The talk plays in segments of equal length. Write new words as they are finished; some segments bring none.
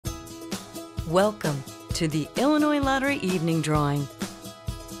Welcome to the Illinois Lottery Evening Drawing.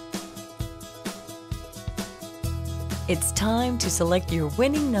 It's time to select your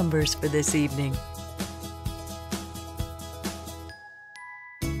winning numbers for this evening.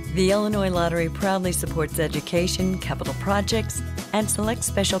 The Illinois Lottery proudly supports education, capital projects, and select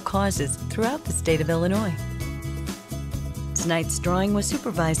special causes throughout the state of Illinois. Tonight's drawing was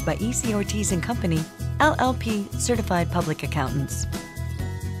supervised by E.C. Ortiz & Company, LLP Certified Public Accountants.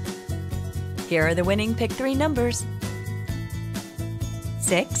 Here are the winning Pick 3 numbers: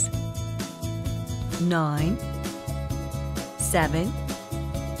 6, 9, 7,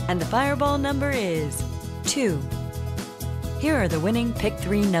 and the fireball number is 2. Here are the winning Pick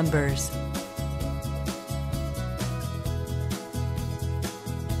 3 numbers: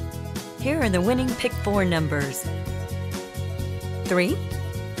 Here are the winning Pick 4 numbers: 3,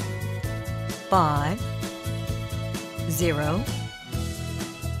 5, 0,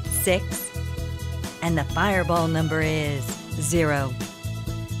 6, and the fireball number is 0.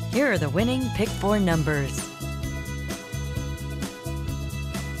 Here are the winning Pick 4 numbers: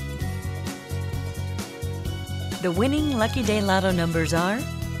 The winning Lucky Day Lotto numbers are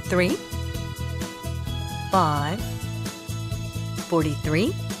 3, 5,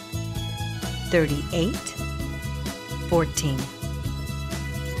 43, 38, 14.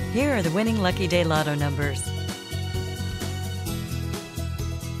 Here are the winning Lucky Day Lotto numbers: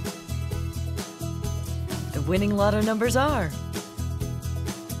 The winning Lotto numbers are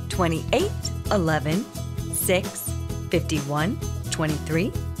 28, 11, 6, 51, 23,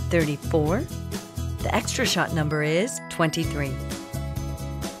 34. The extra shot number is 23.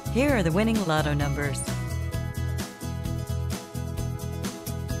 Here are the winning Lotto numbers: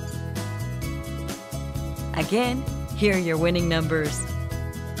 Again, here are your winning numbers: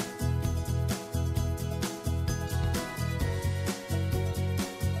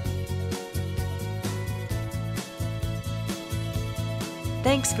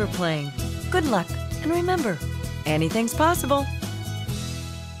 Thanks for playing. Good luck, and remember, anything's possible.